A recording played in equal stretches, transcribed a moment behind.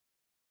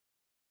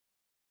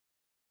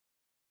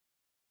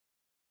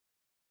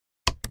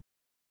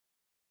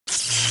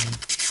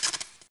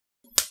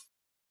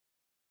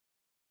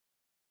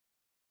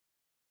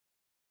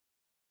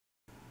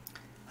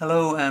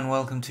Hello and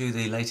welcome to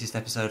the latest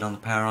episode on the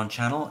Power On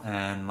channel,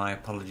 and my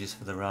apologies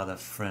for the rather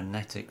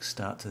frenetic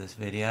start to this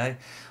video.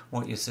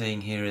 What you're seeing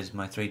here is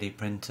my 3D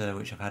printer,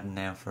 which I've had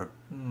now for,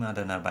 I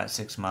don't know, about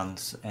 6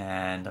 months,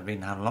 and I've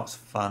been having lots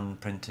of fun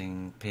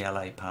printing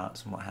PLA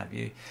parts and what have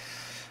you.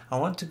 I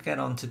want to get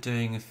on to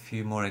doing a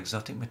few more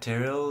exotic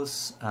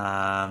materials,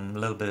 a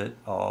little bit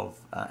of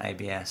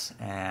ABS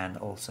and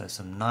also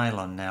some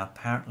nylon. Now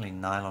apparently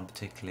nylon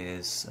particularly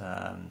is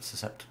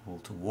susceptible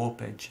to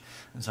warpage,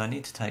 and so I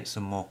need to take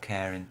some more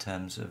care in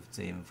terms of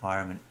the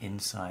environment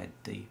inside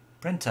the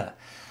printer.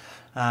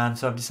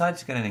 So I've decided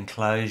to get an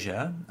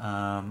enclosure.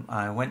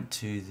 I went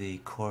to the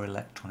Core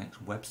Electronics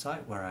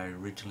website where I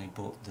originally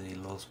bought the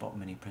Lulzbot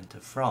mini printer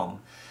from,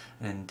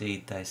 and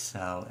indeed they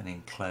sell an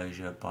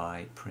enclosure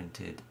by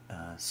Printed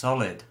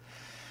Solid.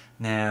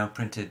 Now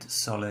Printed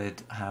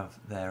Solid have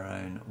their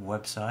own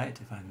website.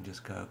 If I can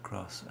just go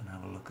across and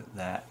have a look at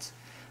that,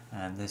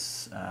 and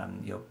this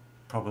you'll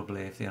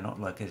probably, if you're not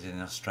located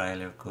in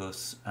Australia, of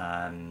course,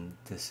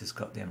 this has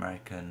got the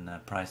American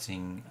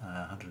pricing,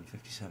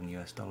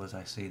 $157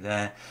 I see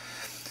there.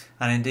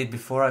 And indeed,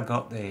 before I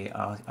got the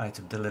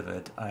item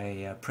delivered,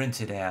 I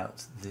printed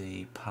out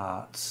the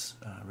parts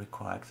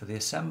required for the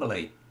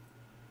assembly.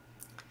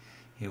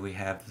 Here we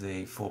have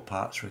the 4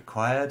 parts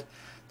required.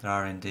 There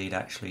are indeed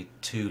actually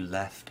 2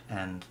 left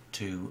and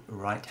 2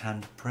 right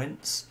hand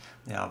prints.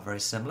 They are very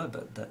similar,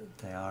 but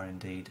they are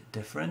indeed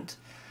different.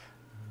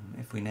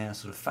 If we now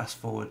sort of fast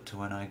forward to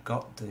when I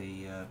got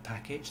the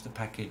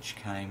package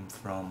came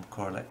from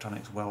Core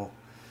Electronics, well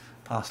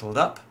parcelled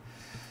up,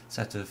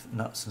 set of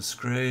nuts and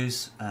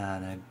screws,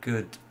 and a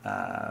good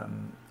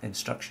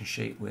instruction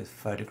sheet with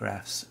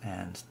photographs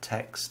and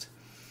text.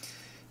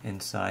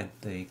 Inside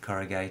the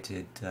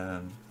corrugated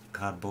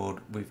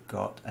cardboard we've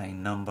got a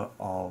number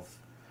of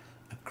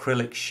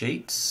acrylic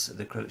sheets.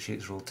 The acrylic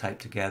sheets are all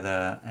taped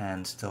together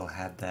and still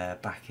had their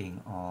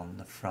backing on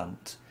the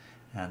front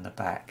and the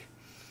back.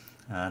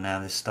 Now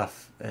this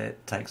stuff,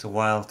 it takes a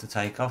while to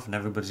take off, and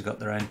everybody's got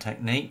their own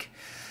technique.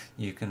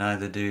 You can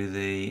either do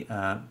the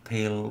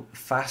peel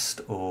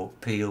fast or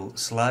peel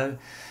slow.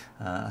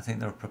 I think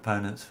there are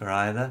proponents for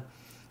either.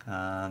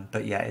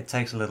 But yeah, it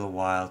takes a little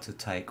while to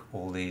take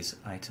all these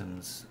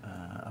items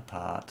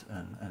apart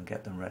and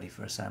get them ready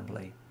for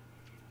assembly.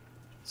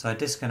 So I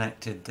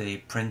disconnected the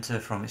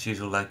printer from its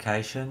usual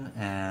location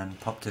and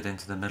popped it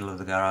into the middle of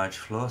the garage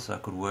floor so I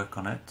could work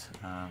on it.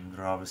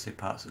 There are obviously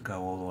parts that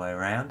go all the way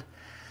around.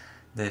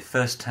 The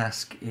first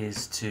task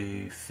is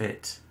to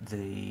fit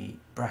the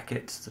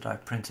brackets that I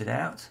printed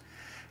out.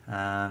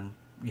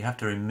 You have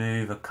to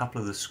remove a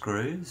couple of the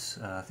screws,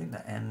 I think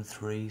the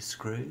N3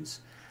 screws,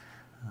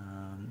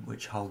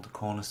 which hold the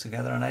corners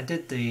together, and I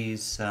did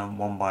these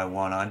one by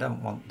one. I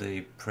don't want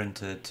the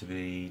printer to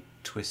be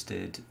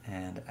twisted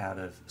and out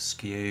of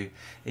skew,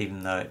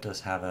 even though it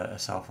does have a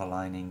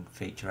self-aligning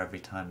feature every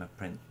time a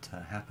print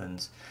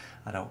happens.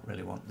 I don't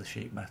really want the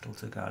sheet metal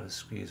to go out of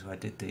skew, so I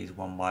did these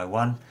one by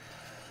one.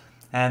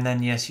 And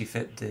then yes, you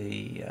fit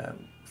the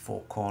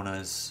 4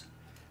 corners.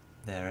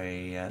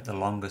 The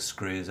longer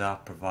screws are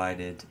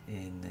provided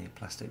in the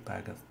plastic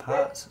bag of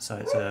parts, so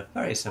it's a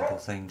very simple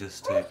thing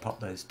just to pop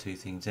those 2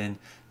 things in,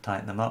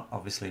 tighten them up.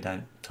 Obviously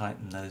don't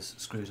tighten those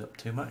screws up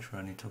too much, we're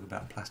only talking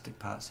about plastic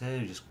parts here,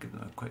 you just give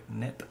them a quick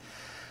nip.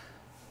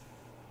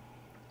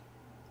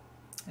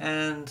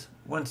 And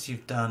once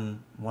you've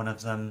done one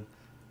of them,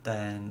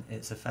 then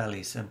it's a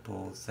fairly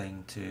simple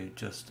thing to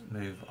just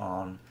move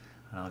on.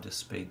 And I'll just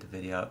speed the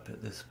video up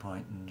at this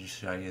point and just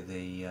show you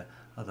the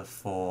other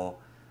 4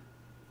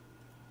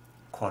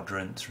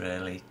 quadrants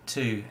really.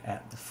 2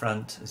 at the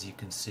front, as you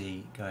can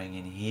see, going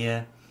in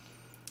here,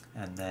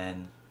 and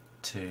then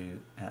 2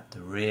 at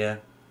the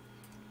rear.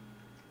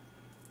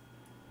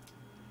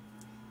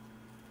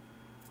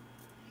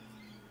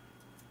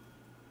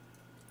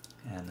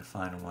 And the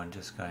final one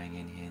just going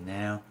in here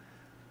now.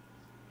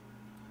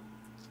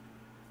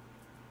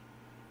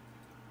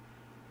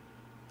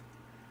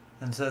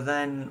 And so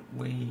then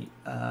we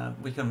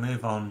can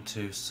move on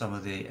to some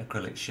of the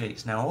acrylic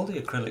sheets. Now all the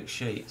acrylic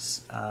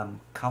sheets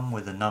come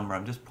with a number.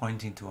 I'm just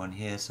pointing to one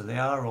here, so they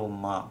are all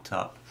marked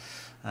up,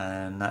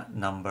 and that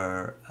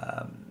number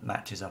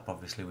matches up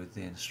obviously with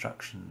the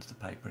instructions, the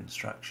paper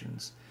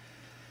instructions.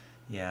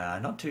 Yeah,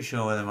 I'm not too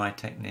sure whether my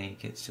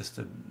technique, it's just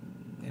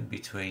in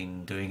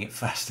between doing it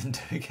fast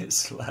and doing it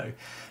slow.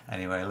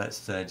 Anyway,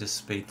 let's just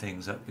speed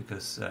things up,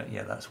 because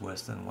yeah, that's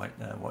worse than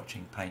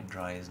watching paint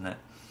dry, isn't it?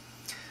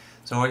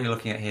 So what you're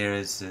looking at here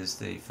is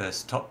the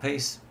first top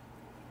piece,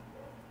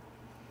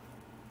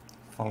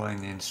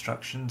 following the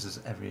instructions as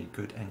every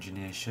good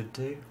engineer should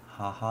do,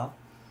 haha.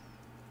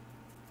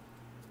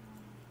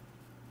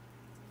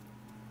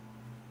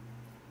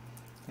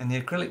 And the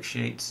acrylic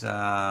sheets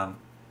are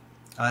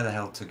either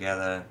held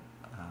together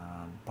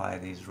by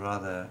these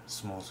rather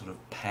small sort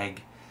of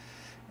peg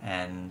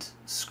and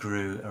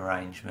screw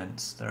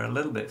arrangements. They're a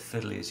little bit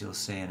fiddly, as you'll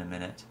see in a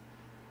minute.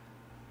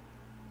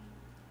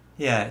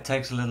 Yeah, it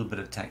takes a little bit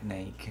of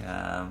technique,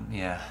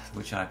 yeah,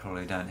 which I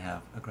probably don't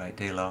have a great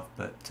deal of,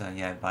 but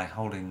yeah, by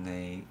holding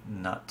the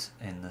nut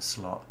in the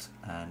slot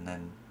and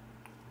then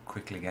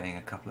quickly getting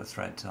a couple of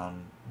threads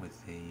on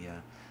with the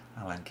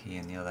Allen key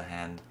in the other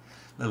hand.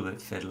 A little bit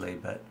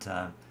fiddly, but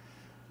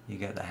you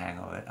get the hang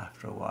of it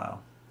after a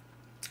while.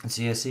 And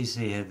so yes, you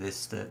see here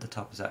the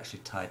top is actually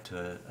tied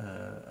to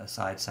a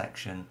side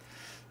section.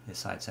 The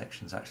side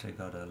section's actually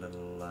got a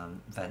little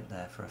vent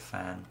there for a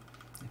fan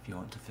if you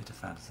want to fit a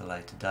fan at a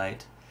later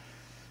date.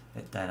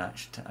 It then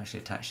actually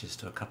attaches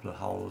to a couple of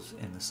holes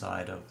in the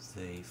side of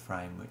the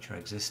frame which are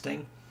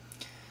existing.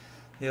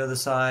 The other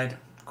side,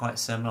 quite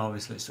similar,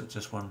 obviously it's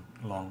just one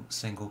long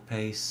single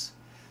piece.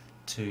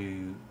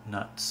 2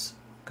 nuts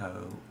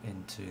go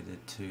into the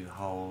 2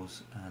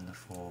 holes, and the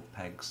 4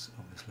 pegs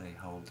obviously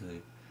hold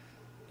the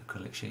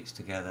acrylic sheets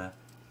together.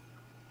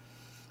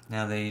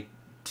 Now the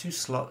 2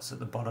 slots at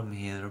the bottom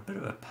here are a bit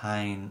of a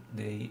pain.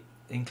 The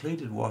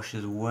included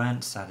washers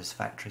weren't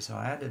satisfactory, so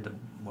I added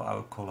what I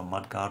would call a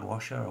mudguard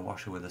washer, a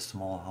washer with a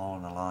small hole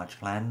and a large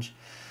flange,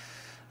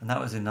 and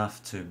that was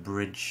enough to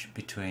bridge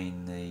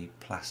between the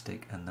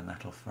plastic and the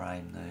metal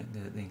frame.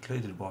 The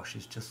included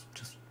washers just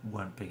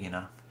weren't big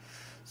enough,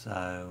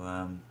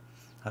 so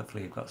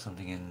hopefully you've got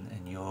something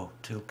in your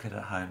toolkit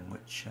at home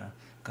which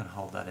can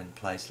hold that in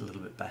place a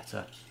little bit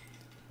better.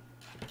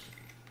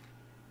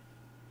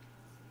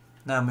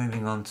 Now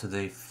moving on to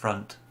the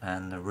front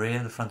and the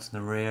rear. The front and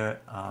the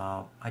rear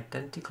are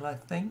identical, I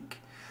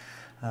think.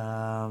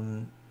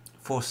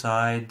 4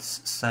 sides,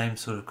 same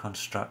sort of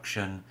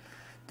construction.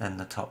 Then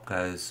the top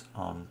goes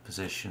in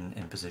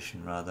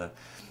position rather.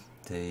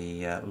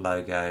 The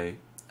logo,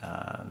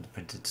 the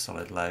printed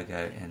solid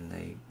logo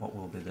in what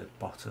will be the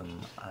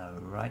bottom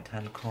right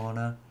hand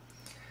corner.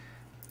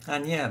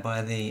 And yeah,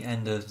 by the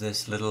end of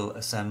this little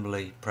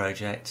assembly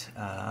project,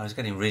 I was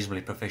getting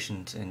reasonably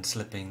proficient in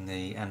slipping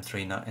the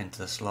M3 nut into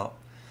the slot,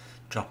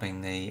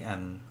 dropping the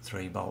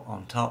M3 bolt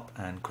on top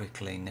and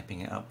quickly nipping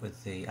it up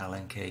with the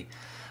Allen key.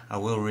 I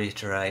will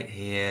reiterate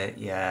here,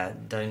 yeah,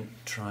 don't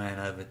try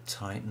and over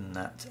tighten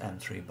that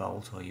M3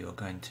 bolt or you're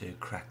going to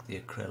crack the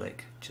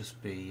acrylic.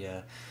 Just be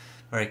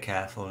very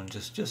careful and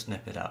just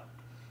nip it up.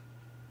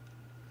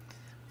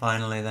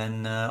 Finally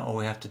then, all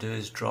we have to do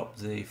is drop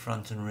the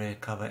front and rear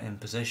cover in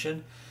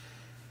position.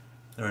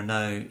 There are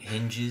no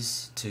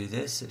hinges to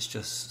this, it's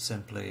just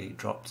simply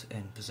dropped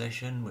in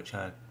position, which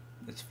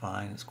it's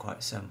fine, it's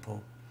quite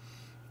simple.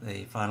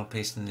 The final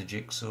piece in the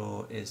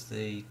jigsaw is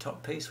the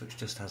top piece, which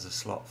just has a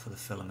slot for the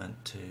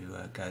filament to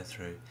go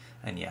through,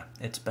 and yeah,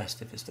 it's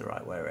best if it's the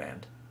right way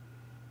around.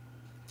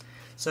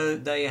 So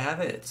there you have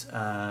it,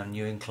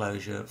 new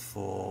enclosure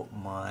for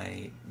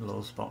my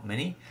Lulzbot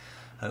Mini.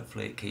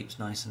 Hopefully it keeps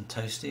nice and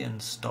toasty and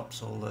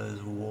stops all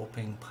those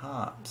warping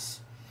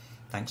parts.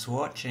 Thanks for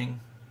watching.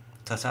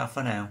 Ta-ta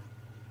for now.